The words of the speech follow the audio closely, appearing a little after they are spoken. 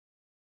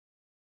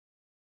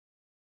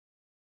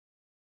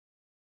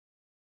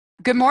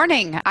Good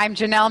morning. I'm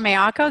Janelle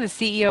Maiocco, the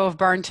CEO of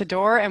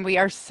Barn2Door, and we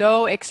are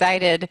so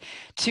excited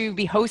to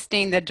be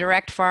hosting the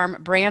Direct Farm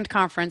Brand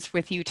Conference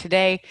with you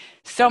today.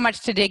 So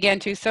much to dig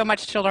into, so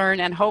much to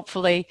learn, and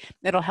hopefully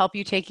it'll help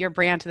you take your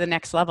brand to the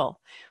next level.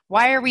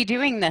 Why are we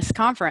doing this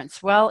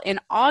conference? Well, in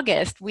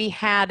August, we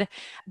had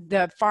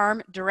the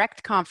Farm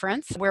Direct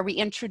Conference where we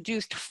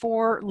introduced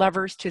 4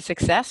 levers to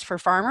success for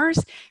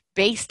farmers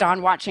based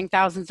on watching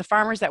thousands of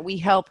farmers that we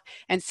help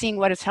and seeing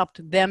what has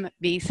helped them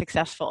be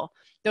successful.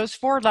 Those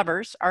 4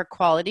 levers are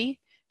quality,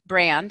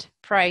 brand,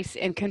 price,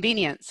 and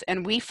convenience.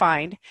 And we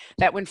find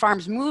that when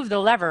farms move the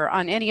lever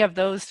on any of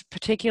those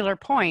particular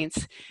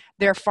points,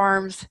 their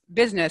farm's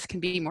business can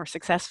be more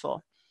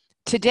successful.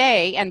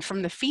 Today, and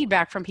from the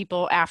feedback from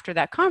people after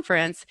that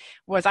conference,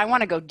 was I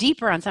want to go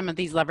deeper on some of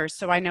these levers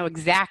so I know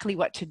exactly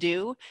what to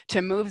do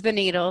to move the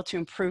needle, to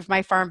improve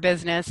my farm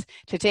business,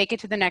 to take it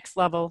to the next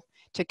level,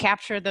 to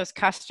capture those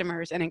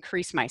customers and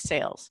increase my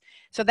sales.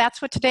 So that's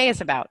what today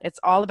is about. It's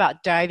all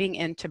about diving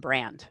into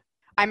brand.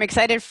 I'm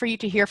excited for you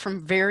to hear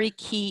from very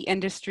key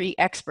industry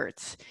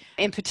experts.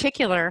 In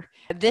particular,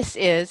 this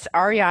is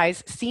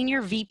REI's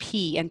Senior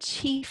VP and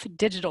Chief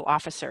Digital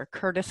Officer,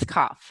 Curtis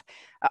Koff.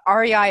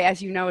 REI,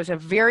 as you know, is a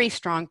very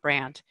strong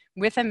brand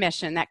with a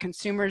mission that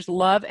consumers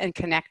love and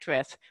connect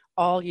with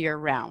all year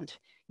round.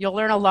 You'll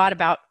learn a lot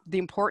about the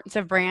importance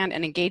of brand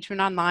and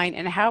engagement online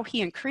and how he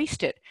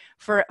increased it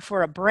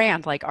for a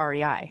brand like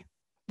REI.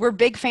 We're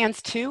big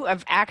fans too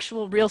of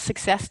actual real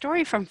success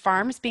story from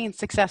farms being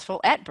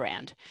successful at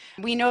brand.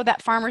 We know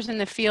that farmers in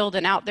the field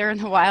and out there in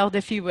the wild,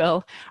 if you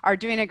will, are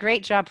doing a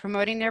great job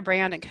promoting their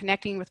brand and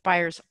connecting with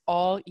buyers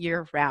all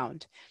year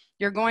round.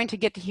 You're going to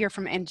get to hear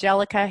from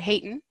Angelica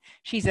Hayton.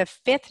 She's a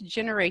 5th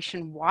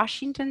generation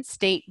Washington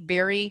State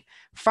berry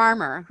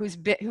farmer who's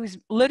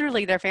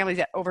literally their family's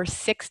at over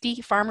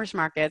 60 farmers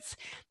markets.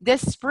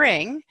 This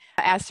spring,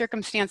 as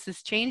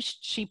circumstances changed,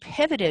 she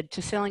pivoted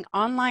to selling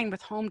online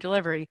with home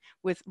delivery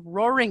with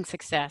roaring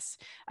success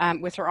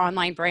with her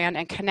online brand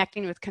and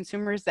connecting with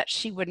consumers that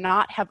she would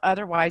not have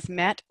otherwise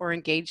met or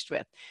engaged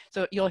with.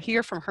 So you'll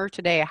hear from her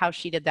today how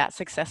she did that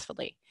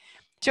successfully.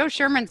 Joe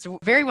Sherman's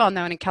very well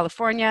known in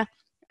California.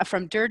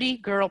 From Dirty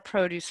Girl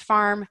Produce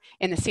Farm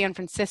in the San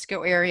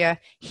Francisco area.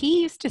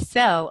 He used to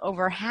sell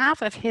over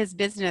half of his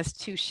business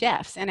to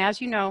chefs. And as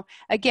you know,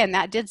 again,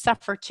 that did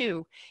suffer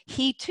too.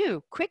 He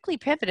too quickly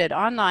pivoted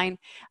online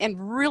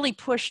and really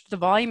pushed the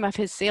volume of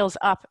his sales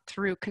up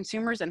through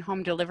consumers and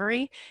home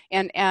delivery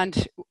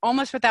and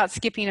almost without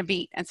skipping a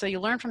beat. And so you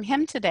learn from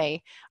him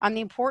today on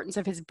the importance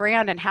of his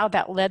brand and how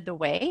that led the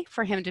way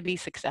for him to be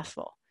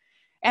successful.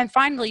 And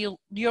finally,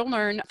 you'll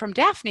learn from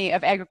Daphne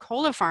of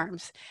Agricola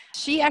Farms.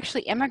 She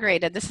actually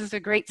immigrated. This is a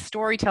great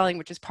storytelling,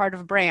 which is part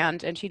of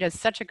brand, and she does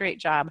such a great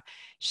job.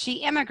 She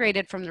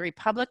immigrated from the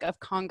Republic of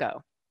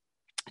Congo.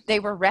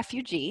 They were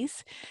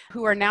refugees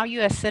who are now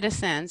U.S.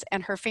 citizens,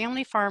 and her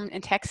family farm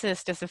in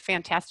Texas does a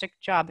fantastic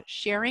job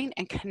sharing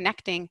and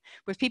connecting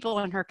with people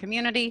in her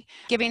community,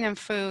 giving them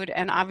food,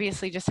 and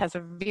obviously just has a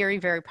very,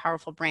 very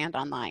powerful brand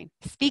online.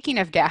 Speaking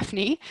of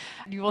Daphne,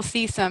 you will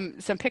see some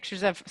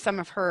pictures of some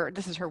of her,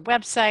 this is her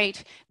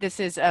website, this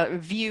is a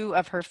view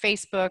of her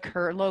Facebook,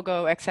 her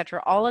logo, etc.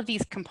 All of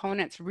these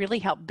components really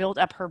help build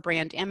up her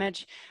brand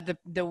image,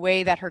 the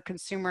way that her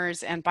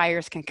consumers and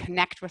buyers can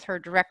connect with her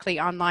directly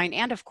online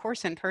and of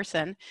course in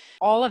person.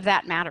 All of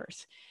that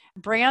matters.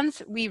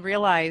 Brands, we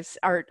realize,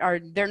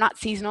 they're not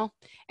seasonal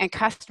and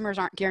customers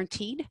aren't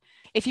guaranteed.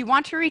 If you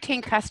want to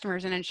retain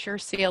customers and ensure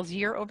sales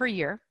year over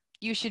year,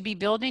 you should be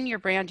building your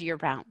brand year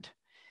round.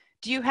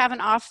 Do you have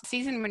an off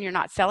season when you're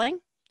not selling?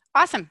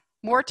 Awesome.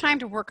 More time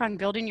to work on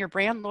building your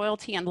brand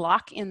loyalty and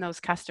lock in those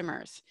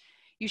customers.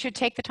 You should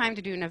take the time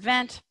to do an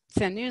event,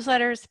 send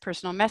newsletters,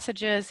 personal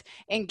messages,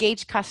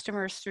 engage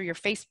customers through your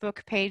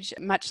Facebook page,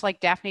 much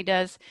like Daphne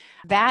does.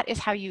 That is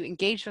how you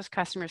engage those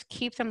customers,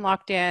 keep them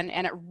locked in,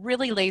 and it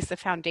really lays the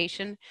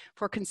foundation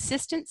for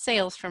consistent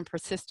sales from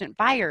persistent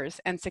buyers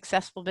and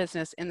successful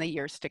business in the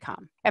years to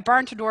come. At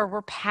Barn2Door,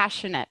 we're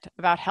passionate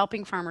about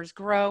helping farmers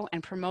grow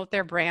and promote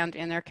their brand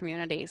in their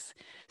communities.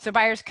 So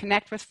buyers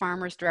connect with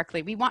farmers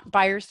directly. We want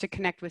buyers to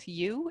connect with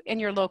you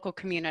in your local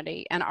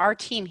community, and our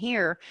team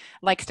here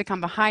likes to come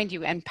behind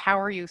you and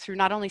empower you through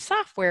not only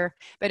software,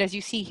 but as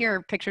you see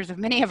here, pictures of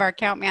many of our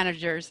account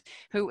managers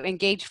who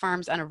engage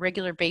farms on a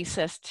regular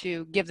basis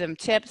to give them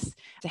tips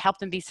to help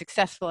them be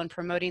successful in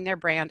promoting their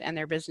brand and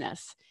their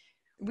business.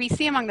 We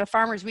see among the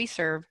farmers we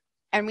serve,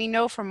 and we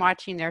know from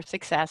watching their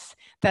success,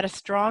 that a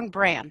strong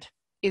brand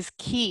is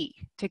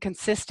key to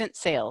consistent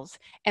sales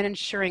and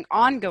ensuring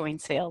ongoing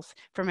sales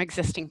from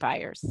existing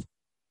buyers.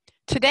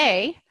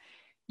 Today,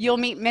 you'll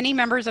meet many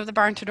members of the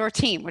Barn2Door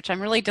team, which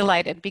I'm really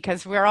delighted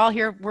because we're all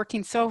here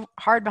working so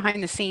hard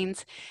behind the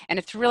scenes, and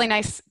it's really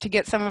nice to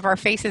get some of our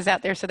faces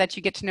out there so that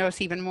you get to know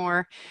us even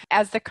more.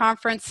 As the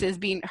conference is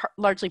being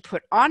largely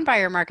put on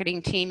by our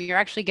marketing team, you're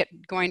actually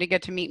going to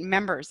get to meet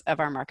members of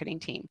our marketing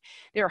team.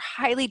 They're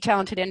highly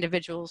talented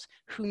individuals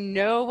who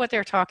know what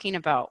they're talking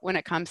about when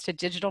it comes to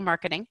digital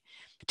marketing.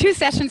 2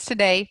 sessions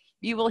today,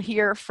 you will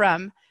hear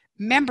from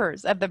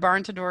members of the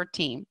Barn2Door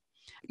team.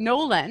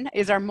 Nolan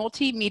is our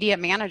multimedia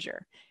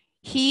manager.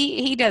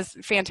 He does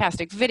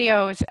fantastic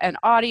videos and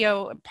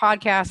audio,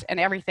 podcasts, and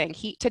everything.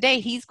 Today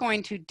he's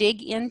going to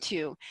dig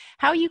into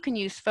how you can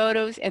use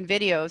photos and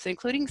videos,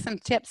 including some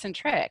tips and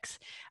tricks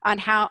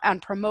on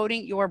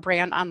promoting your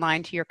brand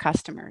online to your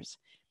customers.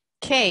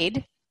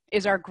 Cade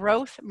is our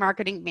growth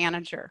marketing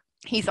manager.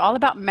 He's all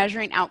about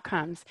measuring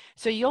outcomes.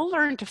 So you'll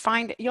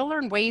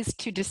learn ways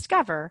to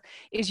discover,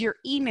 is your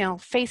email,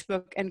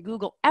 Facebook, and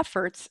Google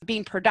efforts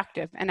being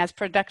productive and as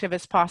productive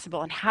as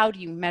possible, and how do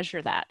you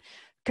measure that?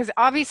 Because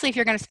obviously, if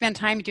you're going to spend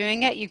time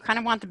doing it, you kind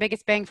of want the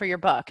biggest bang for your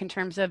buck in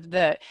terms of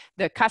the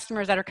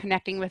customers that are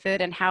connecting with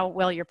it and how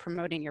well you're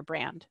promoting your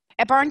brand.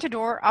 At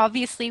Barn2Door,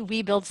 obviously,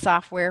 we build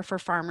software for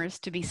farmers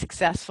to be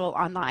successful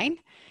online.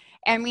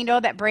 And we know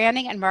that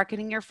branding and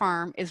marketing your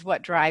farm is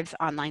what drives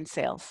online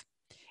sales.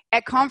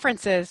 At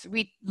conferences,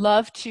 we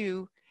love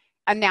to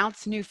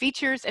announce new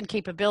features and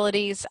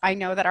capabilities. I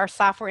know that our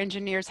software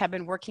engineers have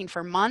been working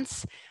for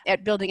months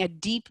at building a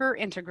deeper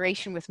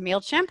integration with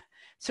MailChimp.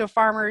 So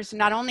farmers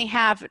not only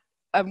have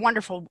a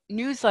wonderful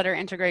newsletter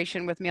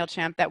integration with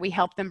MailChimp that we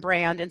help them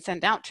brand and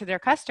send out to their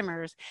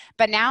customers,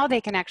 but now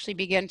they can actually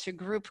begin to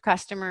group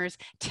customers,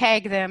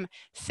 tag them,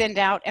 send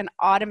out and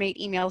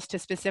automate emails to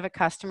specific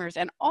customers,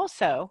 and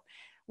also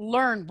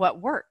learn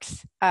what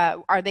works.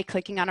 Are they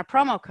clicking on a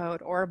promo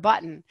code or a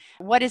button?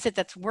 What is it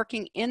that's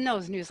working in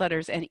those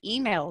newsletters and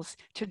emails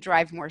to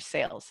drive more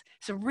sales?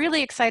 So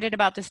really excited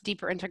about this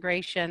deeper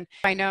integration.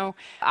 I know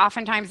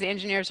oftentimes the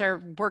engineers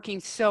are working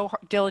so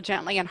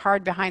diligently and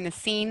hard behind the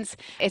scenes.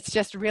 It's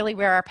just really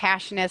where our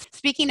passion is.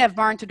 Speaking of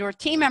Barn2Door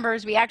team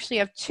members, we actually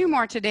have two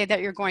more today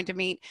that you're going to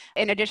meet.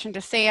 In addition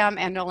to Sam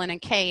and Nolan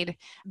and Cade,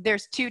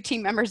 there's two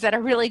team members that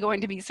are really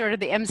going to be sort of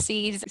the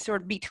MCs,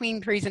 sort of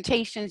between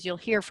presentations. You'll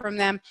hear from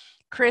them.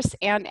 Chris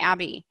and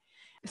Abby.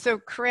 So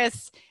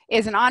Chris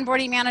is an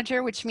onboarding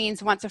manager, which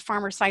means once a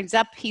farmer signs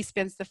up, he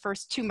spends the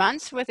first 2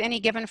 months with any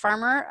given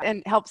farmer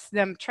and helps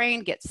them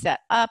train, get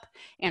set up,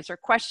 answer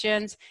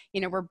questions.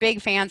 You know, we're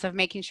big fans of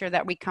making sure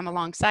that we come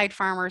alongside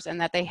farmers and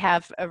that they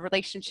have a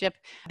relationship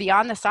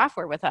beyond the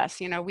software with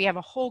us. You know, we have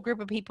a whole group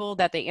of people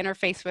that they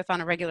interface with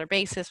on a regular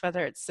basis,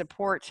 whether it's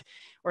support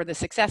or the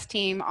success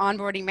team,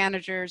 onboarding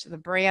managers, the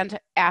brand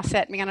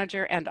asset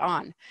manager, and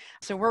on.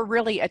 So we're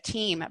really a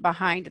team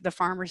behind the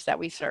farmers that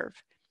we serve.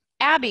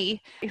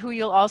 Abby, who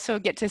you'll also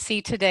get to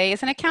see today,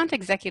 is an account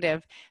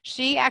executive.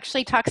 She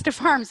actually talks to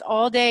farms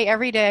all day,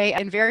 every day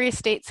in various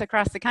states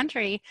across the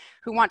country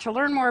who want to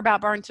learn more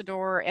about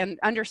Barn2Door and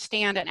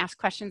understand and ask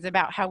questions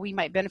about how we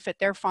might benefit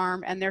their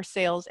farm and their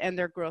sales and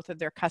their growth of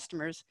their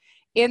customers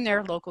in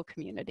their local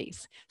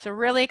communities. So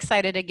really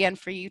excited again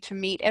for you to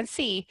meet and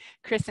see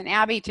Chris and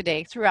Abby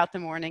today throughout the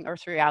morning or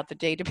throughout the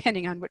day,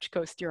 depending on which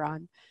coast you're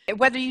on.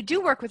 Whether you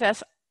do work with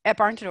us at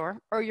Barn2Door,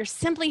 or you're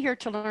simply here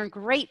to learn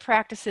great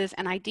practices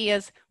and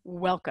ideas,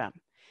 welcome.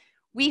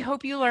 We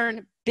hope you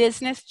learn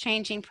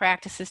business-changing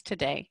practices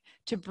today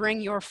to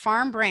bring your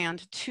farm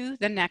brand to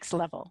the next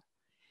level.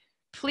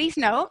 Please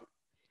note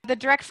the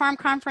Direct Farm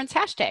Conference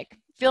hashtag.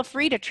 Feel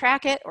free to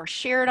track it or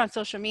share it on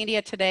social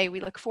media today. We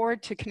look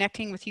forward to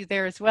connecting with you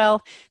there as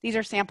well. These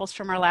are samples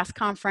from our last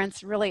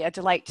conference. Really a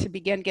delight to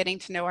begin getting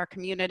to know our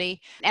community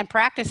and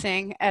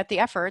practicing at the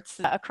efforts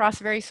across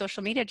various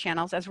social media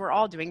channels as we're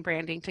all doing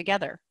branding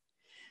together.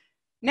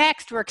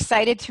 Next, we're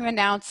excited to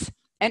announce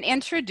and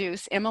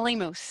introduce Emily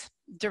Moose,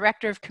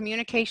 Director of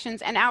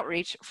Communications and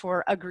Outreach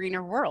for A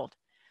Greener World.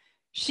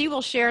 She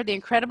will share the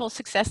incredible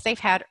success they've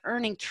had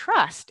earning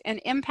trust and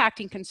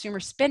impacting consumer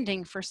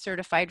spending for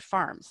certified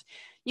farms.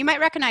 You might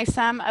recognize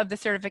some of the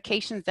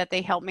certifications that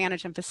they help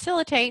manage and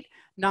facilitate: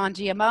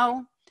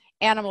 non-GMO,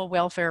 animal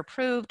welfare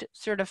approved,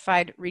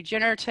 certified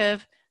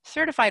regenerative,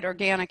 certified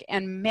organic,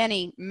 and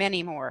many,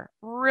 many more.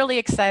 Really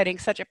exciting,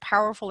 such a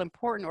powerful,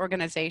 important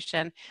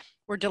organization.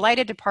 We're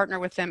delighted to partner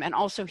with them and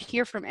also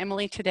hear from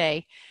Emily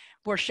today,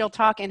 where she'll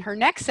talk in her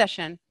next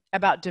session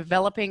about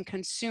developing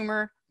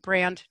consumer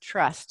brand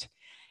trust.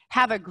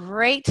 Have a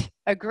great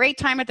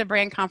time at the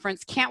brand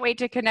conference. Can't wait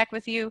to connect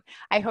with you.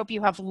 I hope you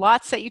have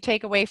lots that you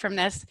take away from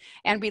this,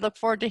 and we look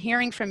forward to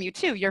hearing from you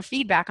too, your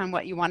feedback on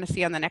what you want to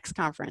see on the next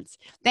conference.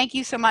 Thank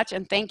you so much,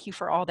 and thank you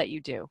for all that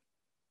you do.